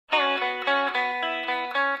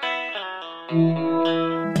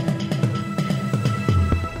You're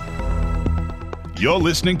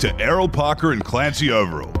listening to Errol Parker and Clancy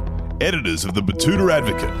Overall, editors of the Batuta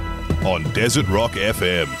Advocate, on Desert Rock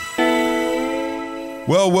FM.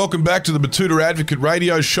 Well, welcome back to the Batuta Advocate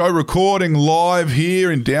radio show, recording live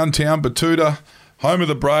here in downtown Batuta, home of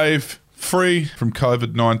the brave, free from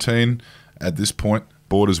COVID-19 at this point.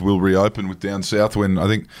 Borders will reopen with down south when I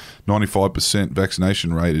think 95%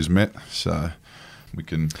 vaccination rate is met, so we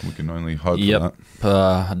can only hope for that.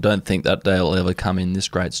 I don't think that day will ever come in this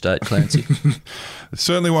great state, Clancy. It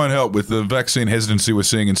certainly won't help with the vaccine hesitancy we're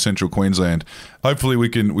seeing in central Queensland. Hopefully we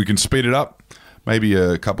can speed it up, maybe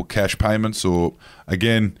a couple cash payments or,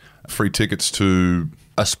 again, free tickets to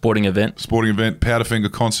a sporting event,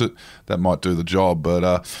 Powderfinger concert. That might do the job.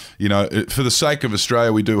 But, for the sake of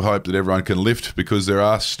Australia, we do hope that everyone can lift, because there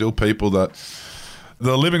are still people that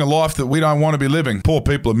they're living a life that we don't want to be living. Poor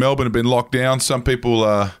people in Melbourne have been locked down. Some people,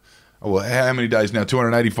 how many days now?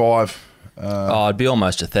 285. It'd be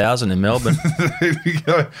almost 1,000 in Melbourne. There you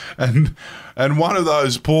go. And one of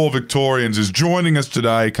those poor Victorians is joining us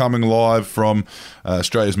today, coming live from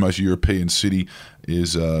Australia's most European city,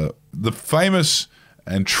 is the famous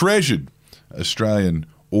and treasured Australian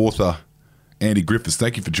author, Andy Griffiths.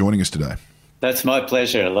 Thank you for joining us today. That's my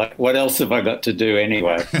pleasure. Like, what else have I got to do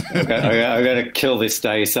anyway? I've got to kill this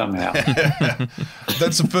day somehow.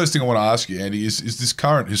 That's the first thing I want to ask you, Andy, is this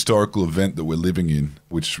current historical event that we're living in,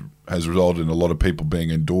 which has resulted in a lot of people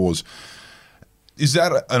being indoors, is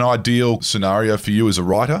that an ideal scenario for you as a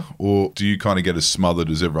writer, or do you kind of get as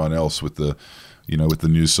smothered as everyone else with the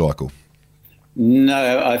news cycle?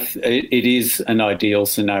 No, it is an ideal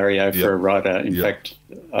scenario for a writer. In fact,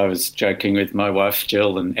 I was joking with my wife,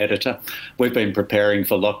 Jill, an editor. We've been preparing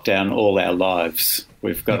for lockdown all our lives.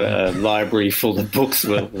 We've got a library full of books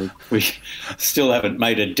we still haven't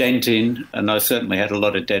made a dent in, and I certainly had a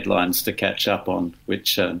lot of deadlines to catch up on,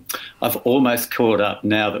 which I've almost caught up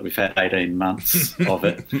now that we've had 18 months of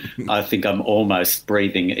it. I think I'm almost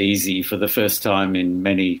breathing easy for the first time in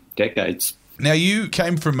many decades. Now, you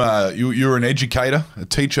came from, you were an educator, a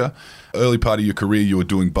teacher. Early part of your career, you were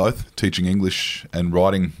doing both, teaching English and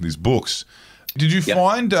writing these books. Did you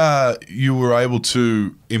find you were able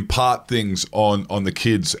to impart things on the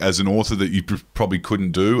kids as an author that you probably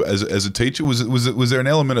couldn't do as a teacher? Was there an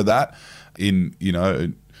element of that in,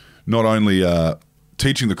 not only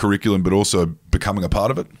teaching the curriculum but also becoming a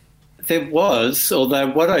part of it? There was, although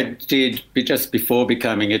what I did just before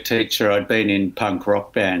becoming a teacher, I'd been in punk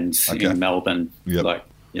rock bands in Melbourne, like,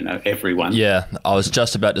 everyone. Yeah, I was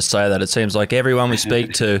just about to say that. It seems like everyone we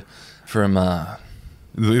speak to from...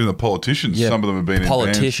 even the politicians, some of them have been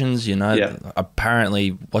politicians, in bands.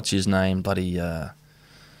 Apparently, what's his name,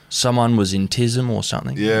 someone was in TISM or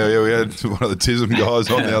something. Yeah, we had one of the TISM guys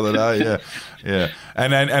on the other day, yeah.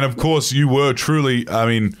 And of course, you were truly,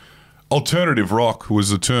 alternative rock was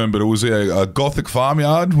the term, but it was a Gothic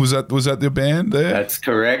Farmyard. Was that the band there? That's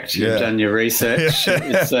correct. You've done your research.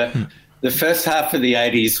 The first half of the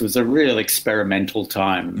 80s was a real experimental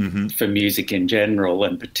time for music in general,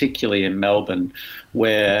 and particularly in Melbourne,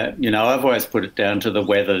 where, I've always put it down to the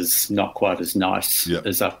weather's not quite as nice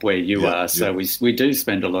as up where you are. So we do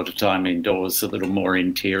spend a lot of time indoors, a little more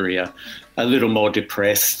interior, a little more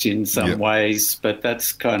depressed in some ways, but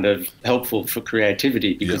that's kind of helpful for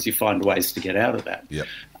creativity because you find ways to get out of that.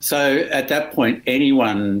 So at that point,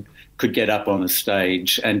 anyone could get up on a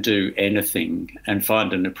stage and do anything and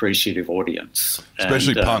find an appreciative audience.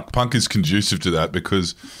 Especially punk. Punk is conducive to that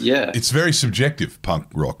because it's very subjective, punk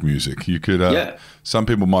rock music. You could, some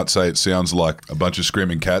people might say it sounds like a bunch of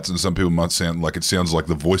screaming cats, and some people might sound like it sounds like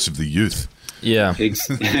the voice of the youth. Yeah.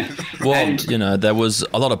 Well, there was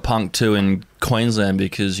a lot of punk too in Queensland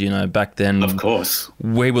because, back then... Of course.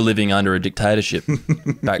 We were living under a dictatorship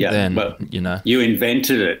back then, well, You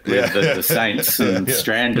invented it with the Saints and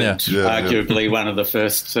Stranded, arguably one of the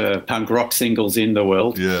first punk rock singles in the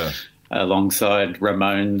world. Yeah. Alongside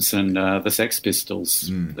Ramones and the Sex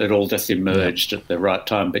Pistols. It all just emerged at the right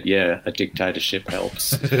time. But, a dictatorship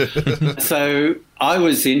helps. So I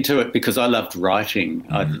was into it because I loved writing.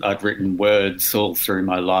 I'd written words all through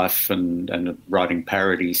my life and writing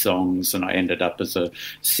parody songs, and I ended up as a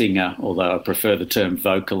singer, although I prefer the term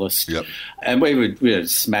vocalist. Yep. And we would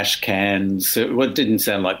smash cans. It didn't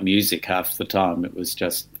sound like music half the time. It was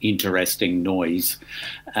just interesting noise.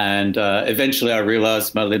 And eventually I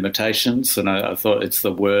realised my limitations, and I thought it's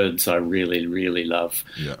the words I really, really love.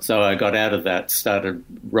 Yeah. So I got out of that, started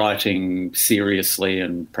writing seriously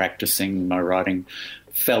and practising my writing,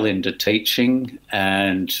 fell into teaching,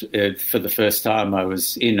 and for the first time I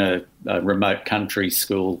was in a remote country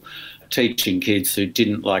school teaching kids who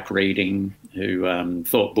didn't like reading, who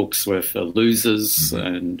thought books were for losers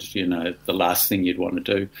and, you know, the last thing you'd want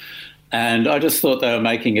to do. And I just thought they were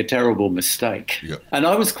making a terrible mistake. Yeah. And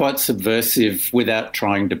I was quite subversive without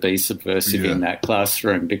trying to be subversive in that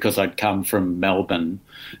classroom, because I'd come from Melbourne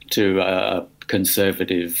to a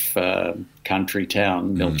conservative country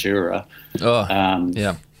town, Mildura.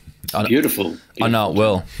 Beautiful. I know it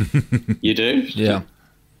well. You do? Yeah.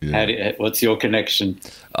 What's your connection?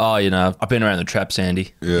 Oh, you know, I've been around the traps,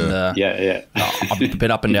 Andy. Yeah. And, I've been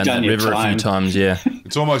up and down that river a few times,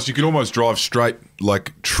 It's almost, you can almost drive straight,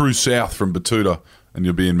 like true south from Batuta, and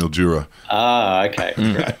you'll be in Mildura. Ah, okay.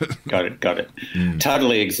 Right. Got it.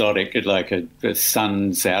 Totally exotic, like the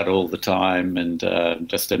sun's out all the time and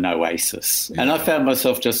just an oasis. Yeah. And I found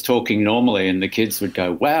myself just talking normally, and the kids would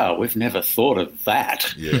go, wow, we've never thought of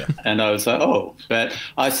that. Yeah. And I was like, oh, but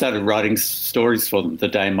I started writing stories for them the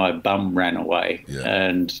day my bum ran away. Yeah.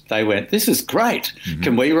 And they went, this is great.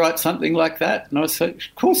 Can we write something like that? And I was like,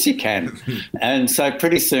 of course you can. And so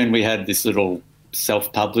pretty soon we had this little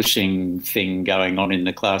self-publishing thing going on in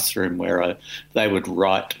the classroom where they would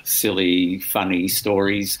write silly, funny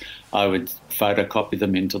stories. I would photocopy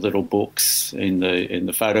them into little books in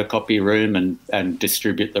the photocopy room and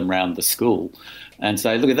distribute them around the school and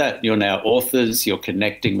say, look at that, you're now authors, you're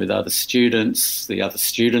connecting with other students, the other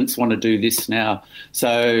students want to do this now.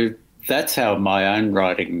 So that's how my own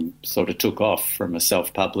writing sort of took off from a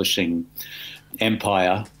self-publishing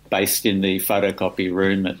empire based in the photocopy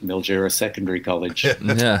room at Mildura Secondary College.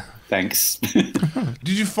 Yeah. Thanks.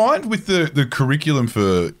 Did you find with the curriculum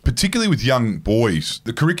for, particularly with young boys,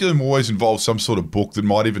 the curriculum always involves some sort of book that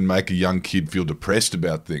might even make a young kid feel depressed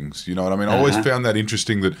about things? You know what I mean? I always found that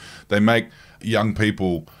interesting that they make young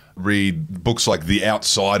people read books like The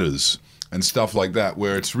Outsiders and stuff like that,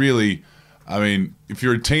 where it's really, I mean, if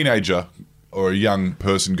you're a teenager or a young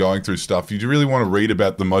person going through stuff, you really want to read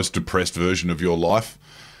about the most depressed version of your life.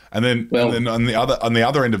 And then on the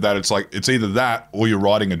other end of that, it's like it's either that or you're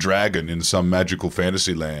riding a dragon in some magical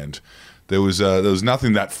fantasy land. There was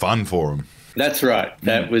nothing that fun for them. That's right.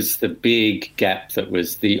 That was the big gap. That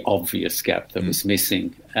was the obvious gap that was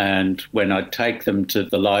missing. And when I'd take them to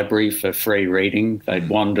the library for free reading, they'd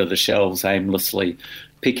wander the shelves aimlessly,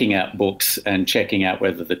 picking out books and checking out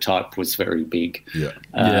whether the type was very big,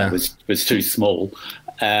 was too small.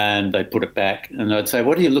 And they'd put it back and I'd say,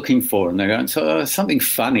 what are you looking for? And they're going, something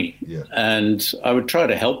funny. Yeah. And I would try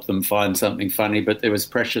to help them find something funny, but there was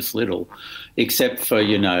precious little, except for,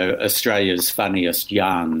 you know, Australia's funniest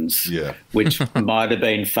yarns, which might have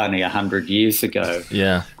been funny 100 years ago.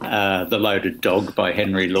 Yeah. The Loaded Dog by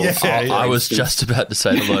Henry Lawson. I was just about to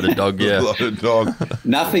say The Loaded Dog, The Loaded Dog.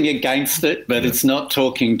 Nothing against it, but it's not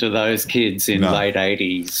talking to those kids in late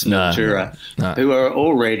 80s, Mildura, who are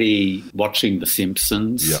already watching The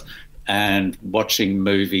Simpsons. And watching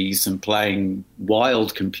movies and playing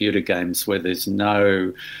wild computer games where there's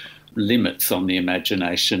no limits on the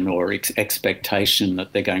imagination or expectation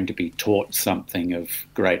that they're going to be taught something of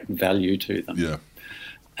great value to them. Yeah.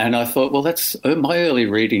 And I thought, well, that's my early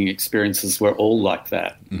reading experiences were all like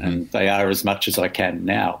that, and they are as much as I can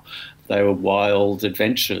now. They were wild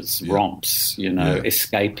adventures, romps, you know,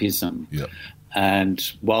 escapism. Yeah. And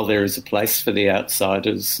while there is a place for The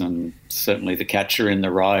Outsiders, and certainly The Catcher in the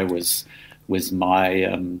Rye was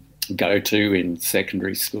my go-to in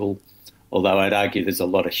secondary school, although I'd argue there's a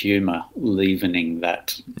lot of humour leavening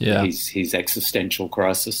that, his existential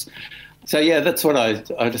crisis. So, that's what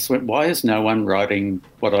I just went, why is no one writing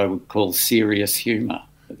what I would call serious humour?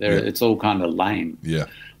 It's all kind of lame. Yeah.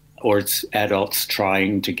 Or it's adults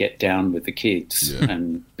trying to get down with the kids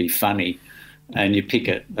and be funny. And you pick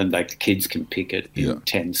it, and the kids can pick it in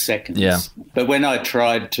 10 seconds. Yeah. But when I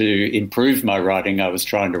tried to improve my writing, I was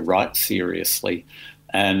trying to write seriously,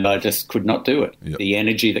 and I just could not do it. Yep. The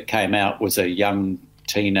energy that came out was a young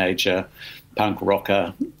teenager punk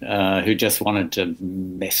rocker who just wanted to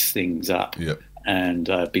mess things up and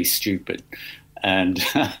be stupid. And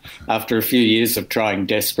after a few years of trying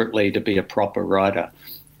desperately to be a proper writer,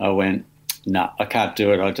 I went, no, I can't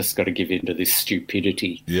do it. I just got to give in to this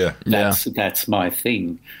stupidity. Yeah. That's my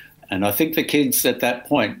thing. And I think the kids at that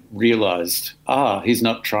point realised, he's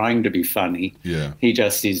not trying to be funny. Yeah. He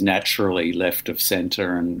just is naturally left of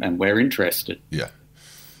centre and we're interested. Yeah.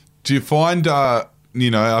 Do you find,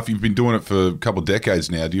 after you've been doing it for a couple of decades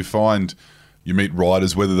now, do you find you meet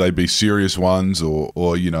writers, whether they be serious ones or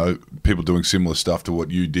people doing similar stuff to what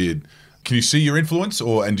you did, can you see your influence,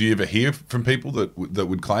 and do you ever hear from people that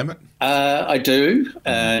would claim it? I do.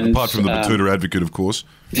 And, apart from the Batuta Advocate, of course.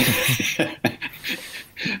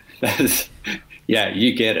 Yeah,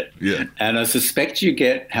 you get it. Yeah. And I suspect you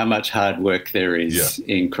get how much hard work there is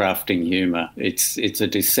in crafting humour. It's a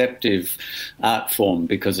deceptive art form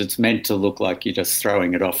because it's meant to look like you're just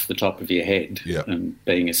throwing it off the top of your head and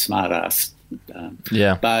being a smart ass.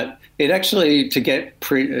 But it actually, to get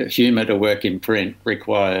humour to work in print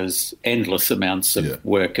requires endless amounts of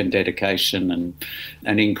work and dedication and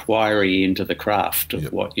an inquiry into the craft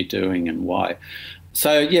of what you're doing and why.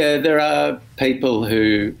 So, there are people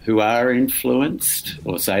who are influenced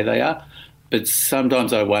or say they are, but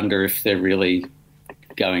sometimes I wonder if they're really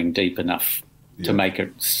going deep enough to make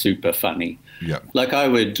it super funny. Yeah. Like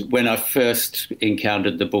when I first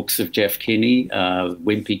encountered the books of Jeff Kinney,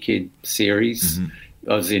 Wimpy Kid series,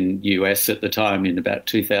 I was in US at the time in about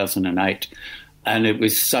 2008. And it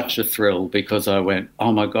was such a thrill because I went,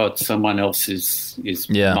 oh, my God, someone else is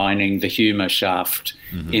mining the humour shaft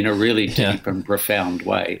in a really deep and profound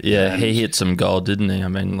way. Yeah, and he hit some gold, didn't he? I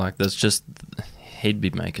mean, like, that's just... He'd be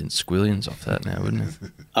making squillions off that now, wouldn't he?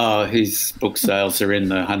 Oh, his book sales are in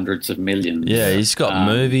the hundreds of millions. Yeah, he's got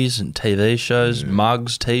movies and TV shows,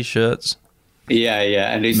 mugs, T-shirts. Yeah,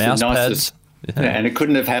 and he's mouse the nicest... pads. Yeah, and it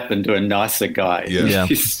couldn't have happened to a nicer guy. Yeah.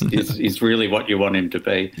 He's really what you want him to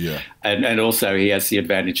be. Yeah. And also he has the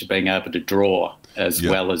advantage of being able to draw as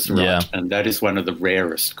well as write. Yeah. And that is one of the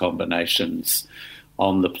rarest combinations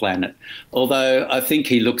on the planet. Although I think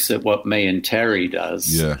he looks at what me and Terry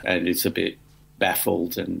does and is a bit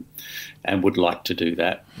baffled and would like to do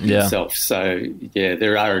that himself. So,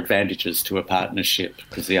 there are advantages to a partnership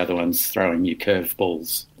because the other one's throwing you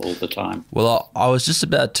curveballs all the time. Well, I was just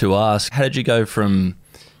about to ask, how did you go from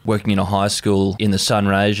working in a high school in the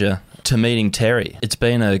Sunraysia to meeting Terry? It's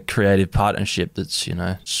been a creative partnership that's,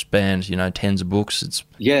 spanned, tens of books.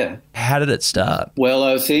 How did it start? Well,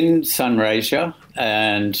 I was in Sunraysia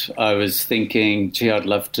and I was thinking, gee, I'd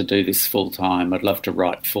love to do this full time. I'd love to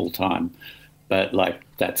write full time. But,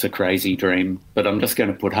 that's a crazy dream. But I'm just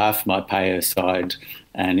going to put half my pay aside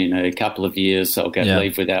and in a couple of years I'll get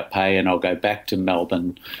leave without pay and I'll go back to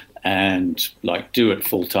Melbourne and, do it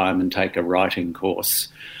full-time and take a writing course.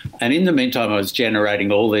 And in the meantime, I was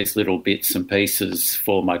generating all these little bits and pieces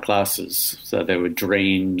for my classes. So there were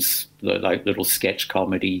dreams, like little sketch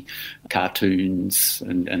comedy, cartoons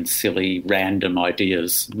and silly random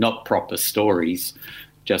ideas, not proper stories,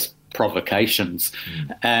 just provocations.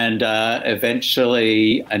 And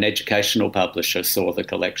eventually an educational publisher saw the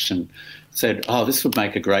collection, said, oh, this would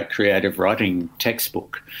make a great creative writing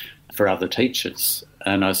textbook for other teachers.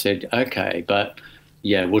 And I said, okay, but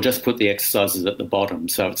we'll just put the exercises at the bottom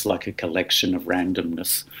so it's like a collection of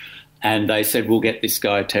randomness. And they said, we'll get this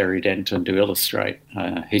guy Terry Denton to illustrate.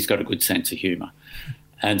 He's got a good sense of humour.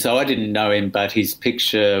 And so I didn't know him, but his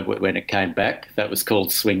picture, when it came back, that was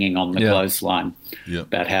called Swinging on the Clothesline,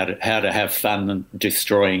 about how to have fun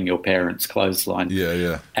destroying your parents' clothesline.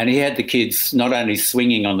 And he had the kids not only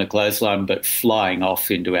swinging on the clothesline, but flying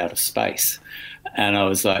off into outer space. And I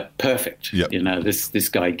was like, perfect. This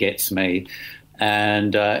guy gets me.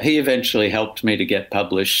 And he eventually helped me to get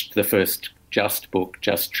published the first Just book,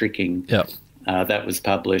 Just Tricking. That was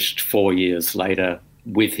published 4 years later,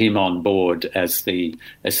 with him on board as the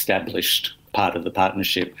established part of the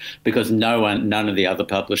partnership, because none of the other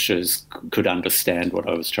publishers could understand what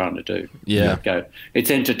I was trying to do. Go, it's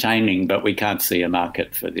entertaining, but we can't see a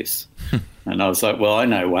market for this. And I was like, well, I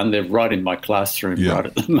know one. They're right in my classroom right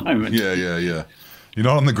at the moment. You're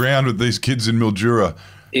not on the ground with these kids in Mildura.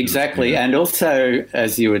 Exactly. And also,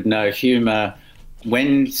 as you would know, humour,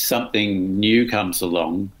 when something new comes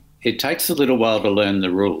along, it takes a little while to learn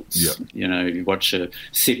the rules. You watch a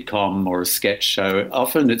sitcom or a sketch show.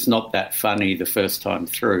 Often it's not that funny the first time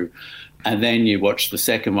through. And then you watch the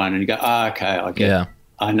second one and you go, okay, I get it.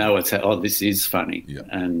 I know this is funny.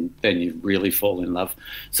 And then you really fall in love.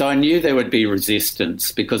 So I knew there would be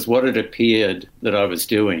resistance because what it appeared that I was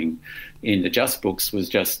doing in the Just books was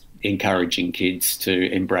just encouraging kids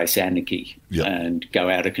to embrace anarchy and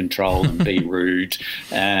go out of control and be rude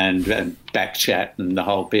and backchat and the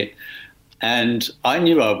whole bit. And I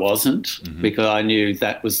knew I wasn't because I knew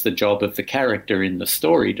that was the job of the character in the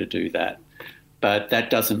story to do that. But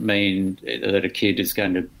that doesn't mean that a kid is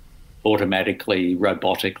going to automatically,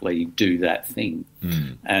 robotically do that thing.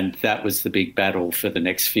 And that was the big battle for the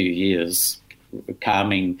next few years,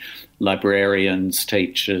 calming librarians,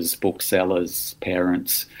 teachers, booksellers,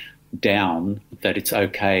 parents down that it's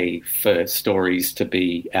okay for stories to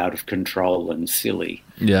be out of control and silly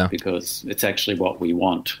because it's actually what we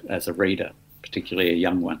want as a reader, particularly a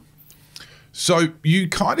young one. So you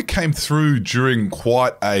kind of came through during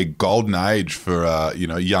quite a golden age for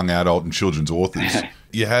young adult and children's authors.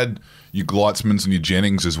 You had your Gleitzmans and your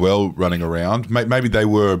Jennings as well running around. Maybe they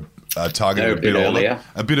were targeted a bit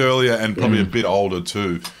earlier, and probably a bit older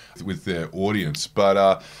too with their audience.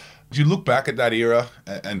 But do you look back at that era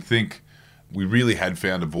and think we really had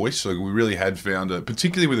found a voice? Like, we really had found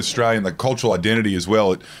particularly with Australian, like, cultural identity as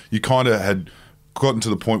well. You kind of had gotten to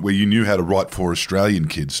the point where you knew how to write for Australian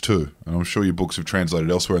kids too. And I'm sure your books have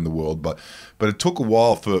translated elsewhere in the world, but it took a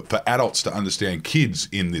while for adults to understand kids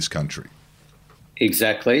in this country.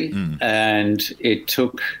 Exactly. And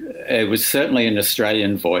it was certainly an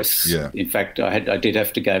Australian voice. Yeah. In fact, I did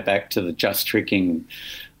have to go back to the Just Tricking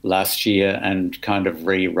last year and kind of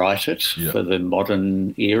rewrite it for the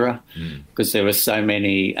modern era, because there were so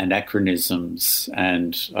many anachronisms,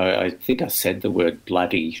 and I think I said the word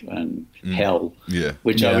bloody and hell,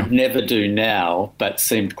 which I would never do now, but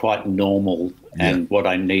seemed quite normal and what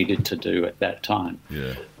I needed to do at that time.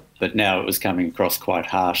 Yeah. But now it was coming across quite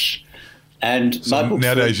harsh. And so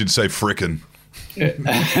nowadays you'd say frickin'.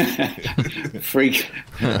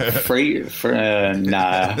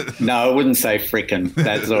 No, I wouldn't say frickin'.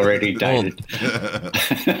 That's already dated.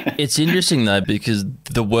 It's interesting though, because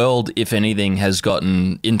the world, if anything, has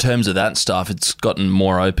gotten, in terms of that stuff, it's gotten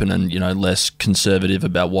more open and, less conservative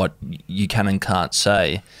about what you can and can't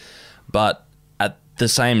say. But at the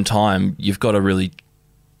same time, you've got to really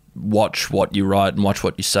watch what you write and watch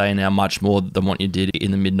what you say now, much more than what you did in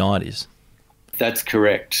the mid-90s. That's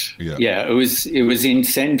correct. Yeah, it was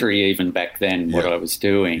incendiary even back then, what I was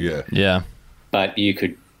doing. Yeah. But you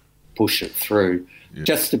could push it through.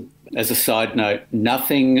 Just as a side note,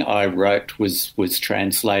 nothing I wrote was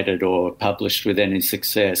translated or published with any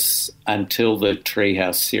success until the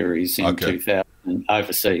Treehouse series in 2000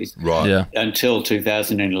 overseas. Right. Yeah. Until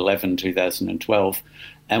 2011, 2012.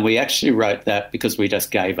 And we actually wrote that because we just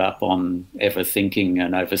gave up on ever thinking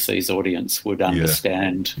an overseas audience would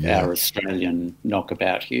understand our Australian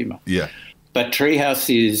knockabout humour. Yeah. But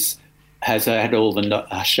Treehouse has had all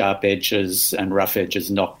the sharp edges and rough edges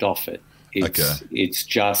knocked off it. It's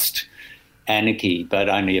just anarchy, but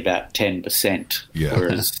only about 10%,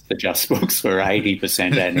 whereas the Just books were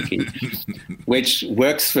 80% anarchy, which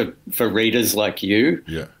works for readers like you,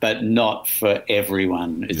 but not for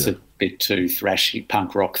everyone. It's a bit too thrashy,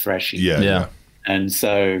 punk rock thrashy. Yeah. And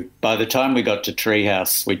so by the time we got to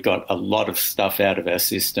Treehouse, we'd got a lot of stuff out of our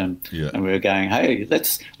system, and we were going, hey,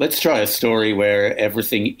 let's try a story where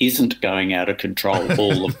everything isn't going out of control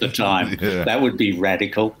all of the time. That would be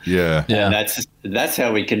radical. Yeah. And that's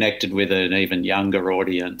how we connected with an even younger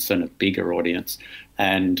audience and a bigger audience.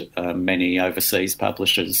 And many overseas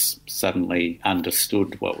publishers suddenly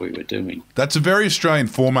understood what we were doing. That's a very Australian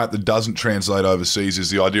format that doesn't translate overseas, is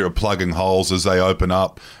the idea of plugging holes as they open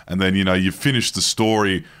up, and then, you finish the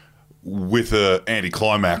story with a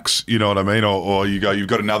anticlimax, you know what I mean? Or you've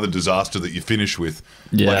got another disaster that you finish with.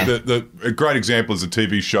 Yeah. Like a great example is the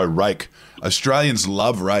TV show Rake. Australians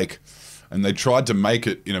love Rake, and they tried to make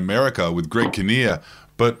it in America with Greg Kinnear,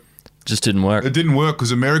 but just didn't work. It didn't work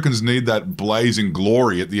because Americans need that blazing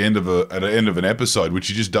glory at the end of an episode, which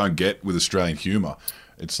you just don't get with Australian humour.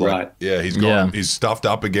 It's like, he's stuffed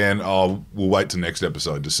up again. Oh, we'll wait till next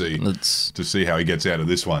episode to see how he gets out of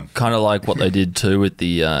this one. Kind of like what they did too with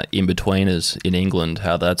the In-Betweeners in England,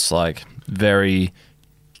 how that's like very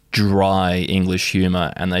dry English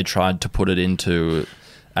humour, and they tried to put it into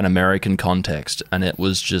an American context, and it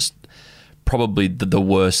was just probably the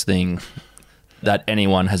worst thing that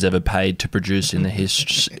anyone has ever paid to produce in the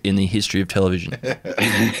history of television.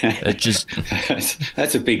 It just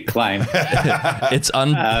that's a big claim. It's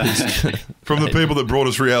from the people that brought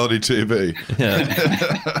us reality TV.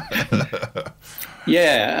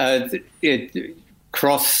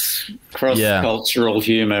 Cross cultural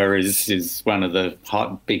humour is one of the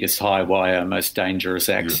biggest high wire, most dangerous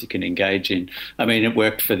acts you can engage in. I mean, it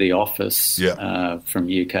worked for The Office from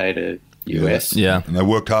UK to US. Yeah. And they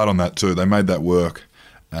worked hard on that too. They made that work.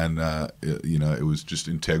 And, it was just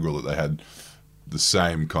integral that they had the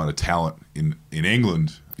same kind of talent in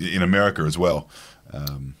England, in America as well.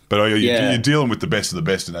 But you're dealing with the best of the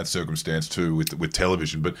best in that circumstance too with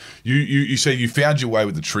television. But you say you found your way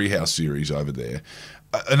with the Treehouse series over there.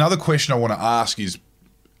 Another question I want to ask is,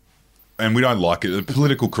 and we don't like it, the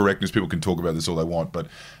political correctness, people can talk about this all they want, but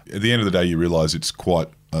at the end of the day you realise it's quite,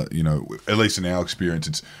 at least in our experience,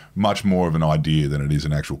 it's much more of an idea than it is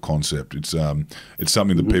an actual concept. It's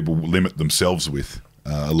something that people limit themselves with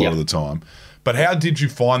a lot of the time. But how did you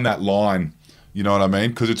find that line? You know what I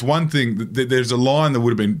mean? Because it's one thing, there's a line that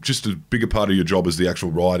would have been just as big a part of your job as the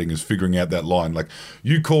actual writing, is figuring out that line. Like,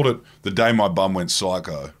 you called it The Day My Bum Went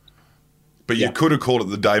Psycho, but you could have called it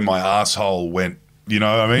The Day My Asshole Went, you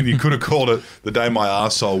know what I mean? You could have called it The Day My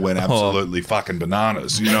Arsehole Went Absolutely Fucking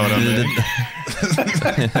Bananas, you know what I mean?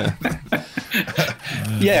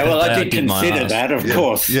 Yeah, well, I did consider that, of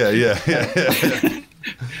course. Yeah.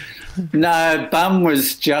 No, bum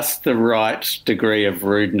was just the right degree of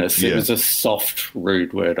rudeness. It was a soft,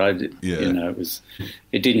 rude word.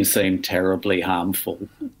 It didn't seem terribly harmful.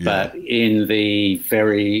 But in the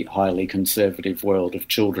very highly conservative world of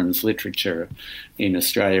children's literature in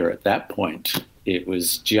Australia at that point, it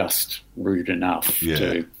was just rude enough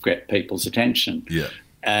to get people's attention. Yeah.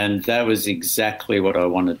 And that was exactly what I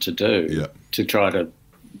wanted to do, to try to,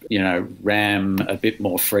 ram a bit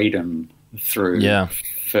more freedom through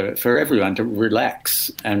for everyone to relax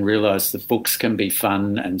and realise that books can be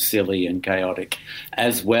fun and silly and chaotic,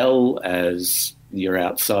 as well as your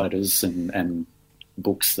outsiders and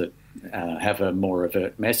books that have a more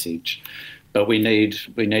overt message. But we need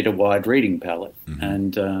a wide reading palette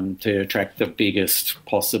and to attract the biggest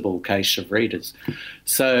possible cache of readers.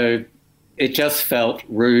 So it just felt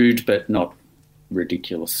rude but not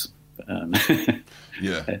ridiculous.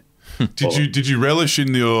 Yeah. Did you relish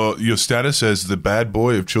in your status as the bad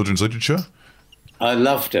boy of children's literature? I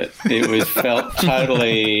loved it. It felt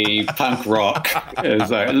totally punk rock. It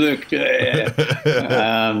was like, look,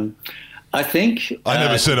 I think I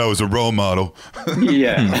never said I was a role model.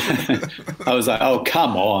 I was like, oh,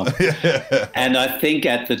 come on. And I think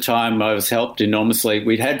at the time I was helped enormously.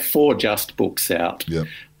 We'd had 4 Just books out.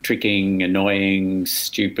 Tricking, annoying,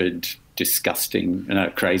 stupid, disgusting,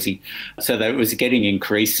 crazy. So that it was getting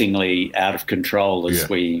increasingly out of control as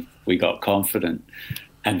we got confident.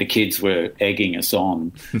 And the kids were egging us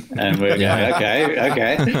on. And we were going,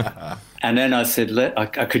 okay. And then I said, I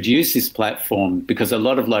could use this platform because a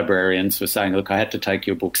lot of librarians were saying, look, I had to take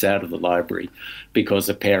your books out of the library because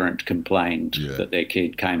a parent complained that their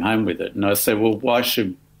kid came home with it. And I said, well, why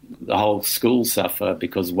should the whole school suffer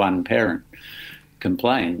because one parent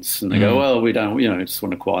complains? And they go, well, we don't, just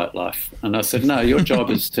want a quiet life. And I said, no, your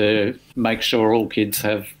job is to make sure all kids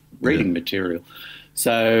have reading material.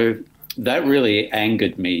 So that really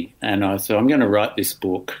angered me. And I said, I'm going to write this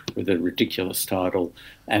book with a ridiculous title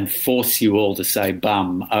and force you all to say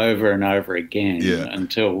bum over and over again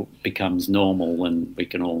until it becomes normal and we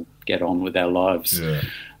can all get on with our lives.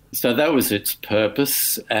 So that was its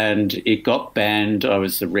purpose, and it got banned. I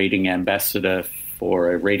was the reading ambassador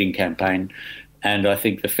for a reading campaign, and I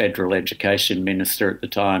think the federal education minister at the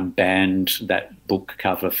time banned that book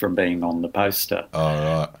cover from being on the poster. Oh,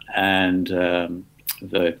 right. And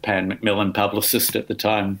the Pan Macmillan publicist at the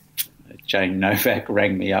time, Jane Novak,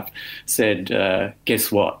 rang me up, said,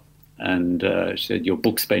 guess what? And she said, your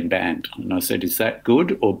book's been banned. And I said, is that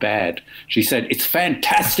good or bad? She said, it's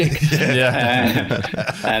fantastic.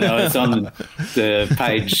 And I was on the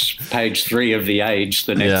page 3 of The Age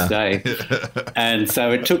the next day. And so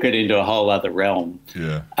it took it into a whole other realm.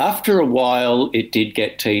 After a while, it did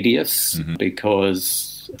get tedious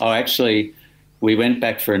because we went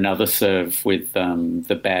back for another serve with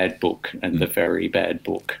the bad book and the very bad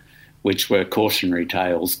book, which were cautionary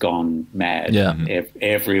tales gone mad.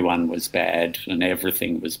 Everyone was bad and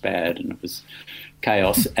everything was bad and it was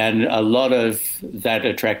chaos. And a lot of that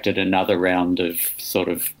attracted another round of sort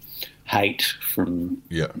of hate from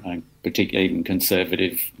particularly even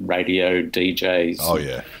conservative radio DJs. Oh,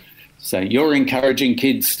 yeah. So you're encouraging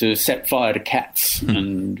kids to set fire to cats.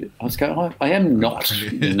 And I was going, I am not,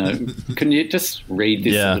 Can you just read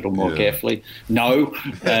this a little more carefully? No.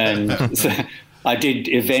 And so I did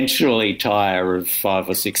eventually tire of 5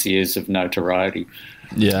 or 6 years of notoriety.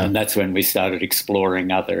 And that's when we started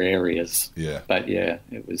exploring other areas. But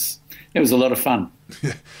it was a lot of fun.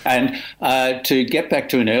 And to get back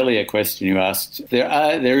to an earlier question you asked,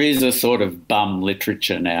 there is a sort of bum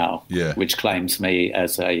literature now, which claims me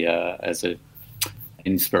as a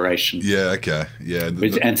inspiration.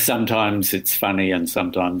 And sometimes it's funny and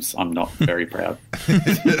sometimes I'm not very proud.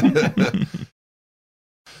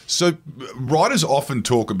 So writers often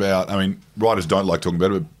talk about, writers don't like talking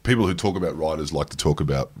about it, but people who talk about writers like to talk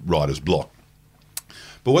about writer's block.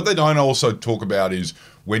 But what they don't also talk about is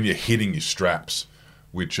when you're hitting your straps,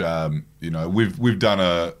 which, we've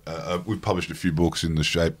done we've published a few books in the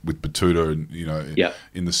shape with Batuta and,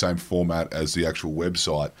 in the same format as the actual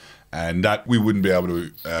website. And that we wouldn't be able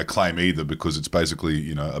to claim either because it's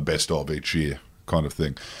basically, a best of each year kind of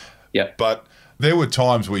thing. But there were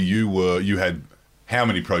times where you had how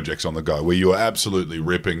many projects on the go where you were absolutely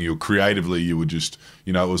ripping, you were just,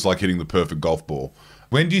 it was like hitting the perfect golf ball.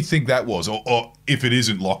 When do you think that was? Or if it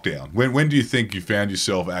isn't lockdown, when do you think you found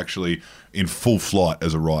yourself actually in full flight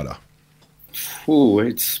as a writer?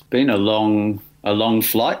 It's been a long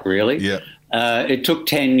flight, really. It took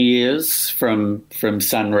 10 years from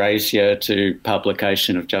Sunraysia to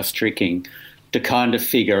publication of Just Tricking to kind of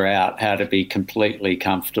figure out how to be completely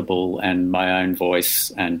comfortable and my own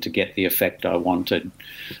voice and to get the effect I wanted.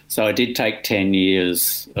 So I did take 10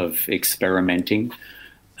 years of experimenting.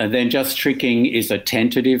 And then just tricking is a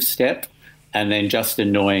tentative step, and then just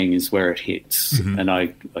annoying is where it hits. Mm-hmm. And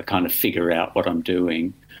I kind of figure out what I'm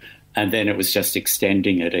doing. And then it was just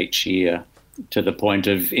extending it each year to the point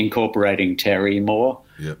of incorporating Terry more.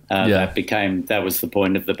 Yep. That was the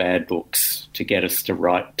point of the bad books, to get us to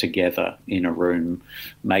write together in a room,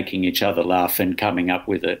 making each other laugh and coming up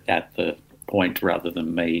with it at the point rather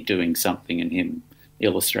than me doing something and him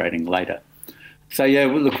illustrating later. So, yeah,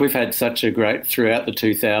 look, we've had such a great, throughout the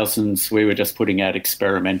 2000s, we were just putting out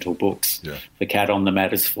experimental books. Yeah. The Cat on the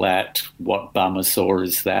Mat is Flat, What Bummer Saw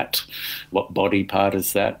Is That, What Body Part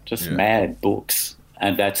Is That, just mad books.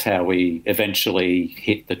 And that's how we eventually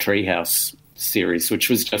hit the Treehouse series, which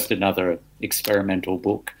was just another experimental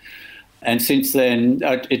book. And since then,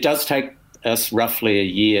 it does take us roughly a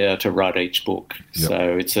year to write each book. Yep.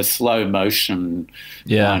 So it's a slow motion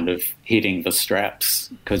kind of hitting the straps,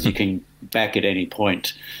 because you can back at any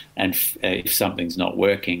point, and if something's not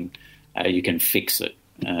working, you can fix it.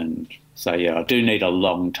 And so, yeah, I do need a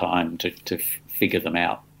long time to figure them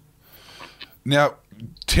out. Now,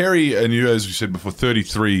 Terry and you, as you said before,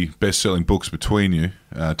 33 best-selling books between you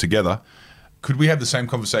together. Could we have the same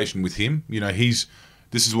conversation with him? You know, this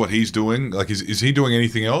is what he's doing. Like, is he doing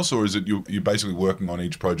anything else, or is it you're basically working on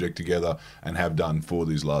each project together and have done for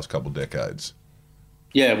these last couple of decades?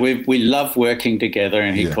 Yeah, we love working together,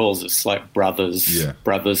 and he calls us like brothers,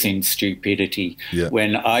 brothers in stupidity. Yeah.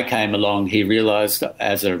 When I came along, he realised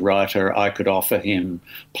as a writer I could offer him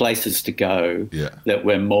places to go that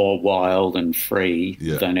were more wild and free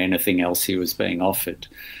than anything else he was being offered.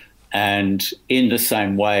 And in the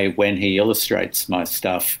same way, when he illustrates my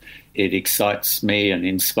stuff, it excites me and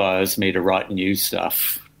inspires me to write new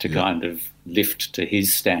stuff to kind of lift to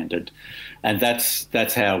his standard. And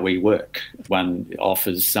that's how we work. One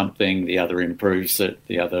offers something, the other improves it,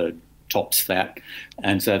 the other tops that.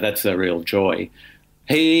 And so that's a real joy.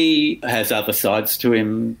 He has other sides to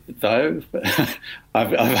him, though.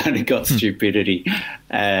 I've only got stupidity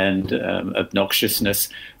and obnoxiousness,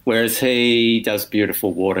 whereas he does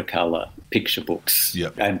beautiful watercolour picture books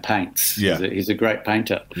and paints. Yeah. He's a great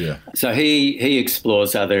painter. Yeah. So he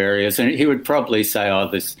explores other areas, and he would probably say,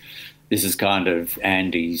 this is kind of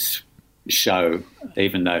Andy's show,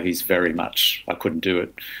 even though he's very much, I couldn't do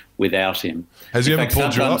it without him. Has he ever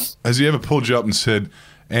pulled you up? Has he ever pulled you up and said,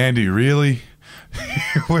 Andy, really?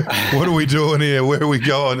 What are we doing here? Where are we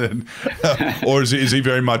going? And, or is he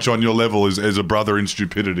very much on your level as a brother in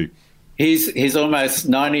stupidity? He's almost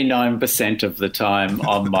 99% of the time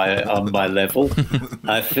on my level.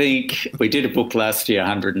 I think we did a book last year,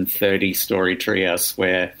 130 Story Treehouse,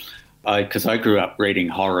 where because I grew up reading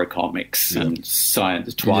horror comics and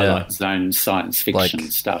science, Twilight Zone science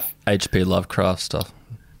fiction stuff. H.P. Lovecraft stuff.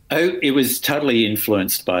 Oh, it was totally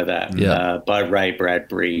influenced by that, by Ray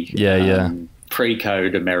Bradbury.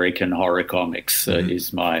 Pre-code American horror comics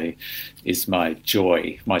is my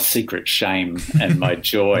joy, my secret shame and my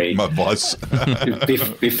joy. My vice.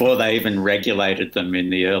 Before they even regulated them in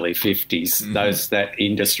the early 50s, that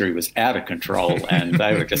industry was out of control and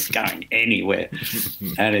they were just going anywhere.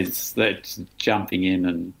 And it's jumping in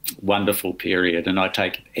and wonderful period, and I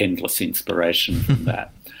take endless inspiration from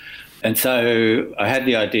that. And so I had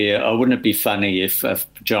the idea, wouldn't it be funny if a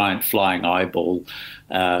giant flying eyeball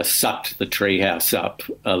sucked the treehouse up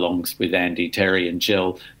along with Andy, Terry and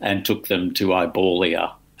Jill and took them to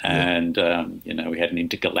Eyeballia. And, we had an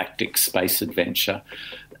intergalactic space adventure.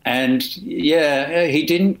 And, he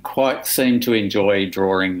didn't quite seem to enjoy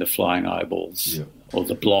drawing the flying eyeballs or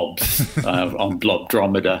the blobs on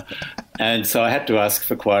Blobdrometer. And so I had to ask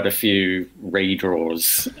for quite a few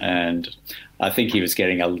redraws, and I think he was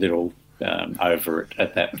getting a little over it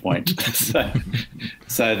at that point.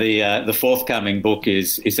 So the forthcoming book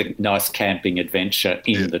is a nice camping adventure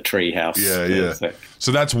in the treehouse.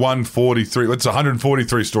 So that's 143. It's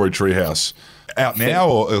 143 Story Treehouse. Out now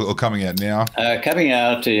or coming out now? Coming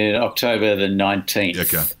out in October the 19th.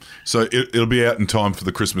 Okay. So it'll be out in time for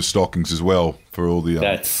the Christmas stockings as well for all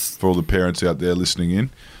the parents out there listening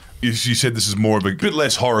in. You said this is more of a bit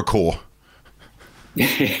less horrorcore.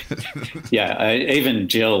 Even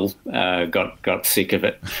Jill got sick of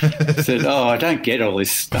it. Said, I don't get all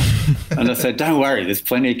this stuff. And I said, don't worry, there's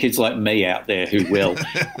plenty of kids like me out there who will.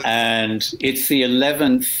 And it's the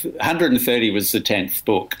 11th, 130 was the 10th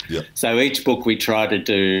book. Yep. So each book we try to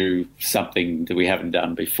do something that we haven't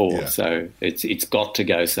done before. So it's got to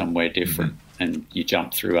go somewhere different, and you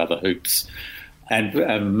jump through other hoops. And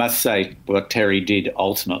I must say, what Terry did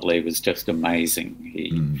ultimately was just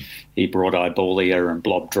amazing. He brought Eyeballia and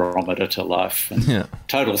Blobdrometer to life. And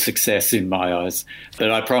total success in my eyes.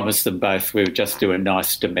 But I promised them both we would just do a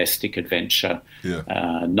nice domestic adventure,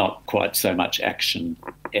 not quite so much action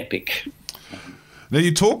epic. Now,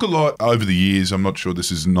 you talk a lot over the years. I'm not sure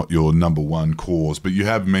this is not your number one cause, but you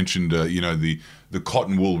have mentioned, the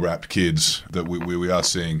cotton wool wrapped kids that we are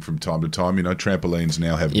seeing from time to time. Trampolines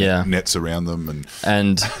now have nets around them.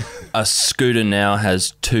 And a scooter now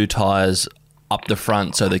has 2 tyres up the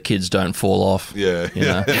front so the kids don't fall off. And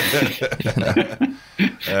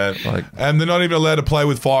they're not even allowed to play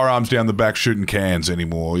with firearms down the back shooting cans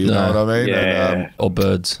anymore. You know what I mean? Yeah. And, or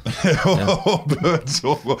birds. or birds,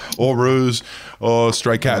 or roos, or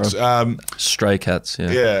stray cats. Stray cats,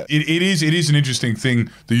 yeah. Yeah, it is an interesting thing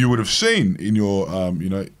that you would have seen in your,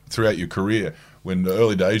 throughout your career. When the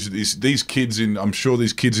early days, these kids I'm sure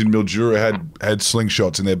these kids in Mildura had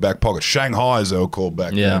slingshots in their back pocket. Shanghai, as they were called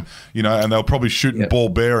back then. And they were probably shooting ball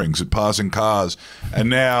bearings at passing cars. And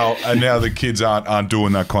now the kids aren't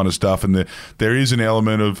doing that kind of stuff. And there is an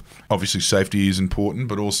element of, obviously safety is important,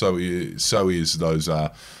 but also so is those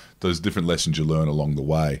different lessons you learn along the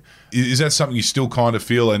way. Is that something you still kind of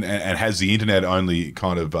feel, and has the internet only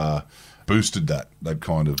kind of boosted that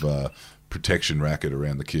kind of protection racket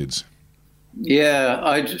around the kids?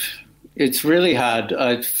 Yeah, it's really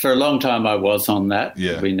hard. For a long time I was on that.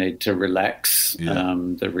 Yeah. We need to relax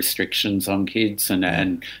the restrictions on kids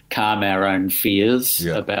and calm our own fears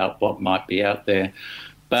about what might be out there.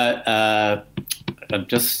 But I'm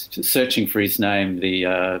just searching for his name. The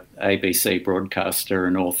ABC broadcaster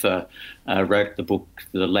and author wrote the book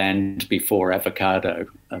The Land Before Avocado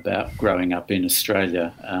about growing up in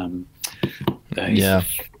Australia.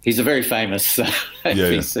 He's a very famous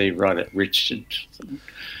ABC writer, Richard.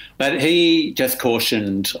 But he just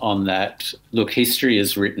cautioned on that. Look, history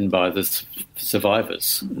is written by the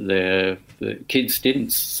survivors. Some kids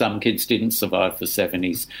didn't survive the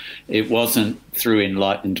 70s. It wasn't through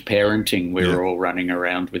enlightened parenting we were all running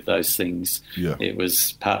around with those things. Yeah. It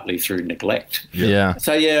was partly through neglect. Yeah.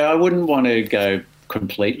 So, I wouldn't want to go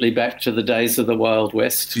completely back to the days of the Wild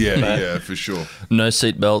West. Yeah, for sure. No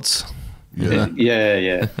seatbelts.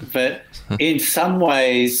 Yeah. But in some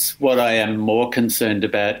ways, what I am more concerned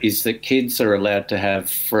about is that kids are allowed to have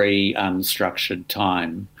free, unstructured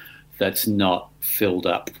time that's not filled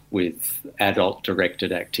up with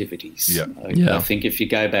adult-directed activities. I think if you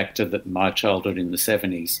go back to my childhood in the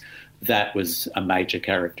 70s, that was a major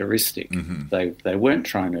characteristic. Mm-hmm. They weren't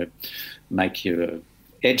trying to make you...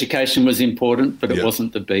 Education was important, but it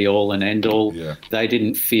wasn't the be-all and end-all. Yeah. They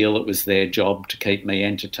didn't feel it was their job to keep me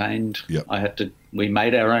entertained. We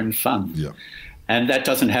made our own fun. Yeah. And that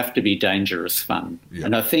doesn't have to be dangerous fun. Yeah.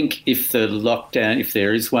 And I think if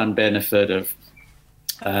there is one benefit of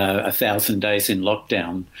 1,000 days in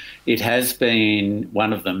lockdown, it has been,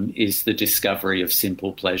 one of them is the discovery of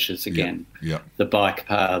simple pleasures again. The bike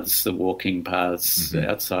paths, the walking paths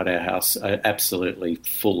outside our house are absolutely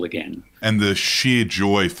full again. And the sheer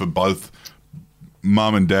joy for both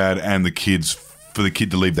mum and dad and the kids, for the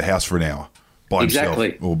kid to leave the house for an hour by himself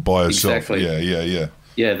or by herself. Exactly.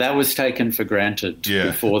 Yeah, that was taken for granted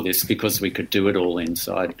before this because we could do it all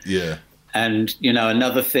inside. Yeah. And,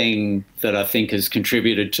 another thing that I think has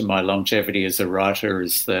contributed to my longevity as a writer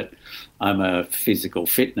is that I'm a physical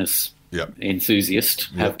fitness enthusiast,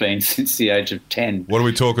 have been since the age of 10. What are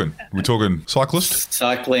we talking? Are we talking cyclist?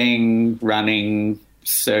 Cycling, running,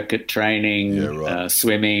 circuit training,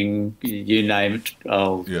 swimming, you name it,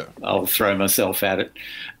 I'll throw myself at it.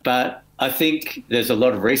 But I think there's a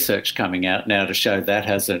lot of research coming out now to show that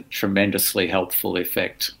has a tremendously helpful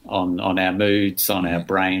effect on our moods, on our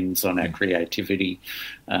brains, on our creativity,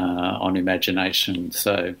 on imagination.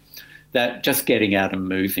 So that just getting out and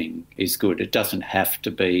moving is good. It doesn't have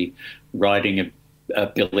to be riding a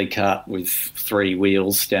billy cart with 3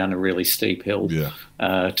 wheels down a really steep hill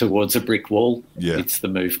towards a brick wall. It's the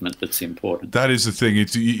movement that's important. That is the thing.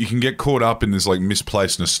 You can get caught up in this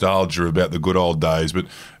misplaced nostalgia about the good old days, but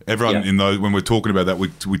everyone when we're talking about that,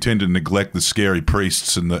 we tend to neglect the scary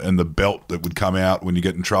priests and the belt that would come out when you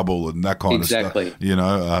get in trouble and that kind of stuff.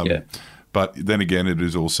 But then again, it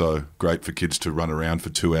is also great for kids to run around for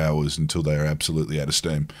 2 hours until they are absolutely out of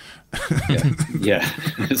steam. Yeah.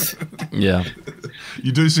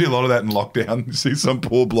 You do see a lot of that in lockdown. You see some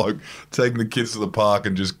poor bloke taking the kids to the park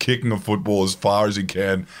and just kicking a football as far as he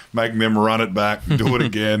can, making them run it back, do it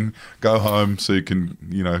again, go home so you can,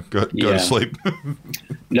 go to sleep.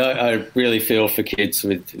 No, I really feel for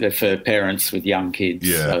parents with young kids.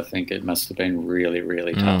 Yeah. I think it must have been really,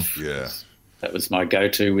 really tough. Yeah. That was my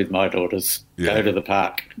go-to with my daughters. Go to the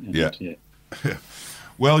park.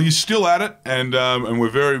 Well, you're still at it, and we're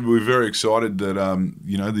very excited that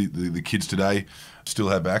the kids today still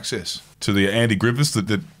have access to the Andy Griffiths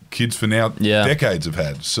that kids for now decades have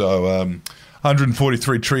had. So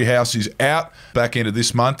 143 Treehouse is out back end of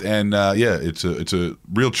this month, and it's a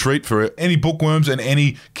real treat for any bookworms and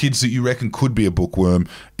any kids that you reckon could be a bookworm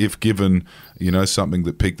if given something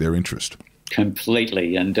that piqued their interest.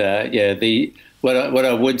 Completely, and what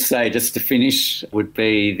I would say, just to finish, would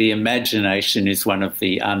be the imagination is one of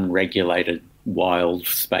the unregulated wild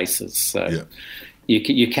spaces. So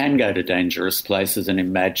you can go to dangerous places and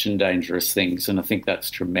imagine dangerous things, and I think that's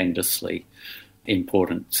tremendously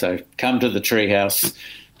important. So come to the Treehouse,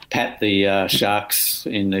 pat the sharks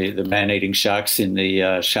the man-eating sharks in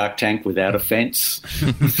the shark tank without a fence,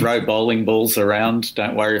 throw bowling balls around.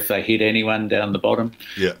 Don't worry if they hit anyone down the bottom.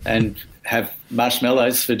 Yeah. And have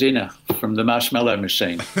marshmallows for dinner from the marshmallow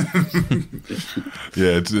machine.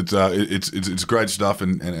 It's great stuff,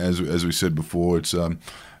 and as we said before, it's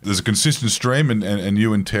there's a consistent stream, and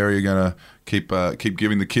you and Terry are going to keep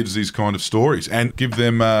giving the kids these kind of stories and give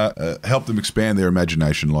them help them expand their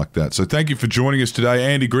imagination like that. So thank you for joining us today,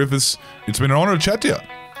 Andy Griffiths. It's been an honour to chat to you.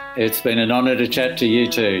 It's been an honour to chat to you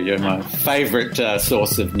too. You're my favourite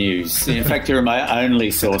source of news. In fact, you're my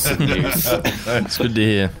only source of news. It's good to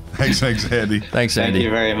hear. Thanks, Andy. Thanks, Andy. Thank you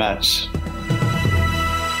very much.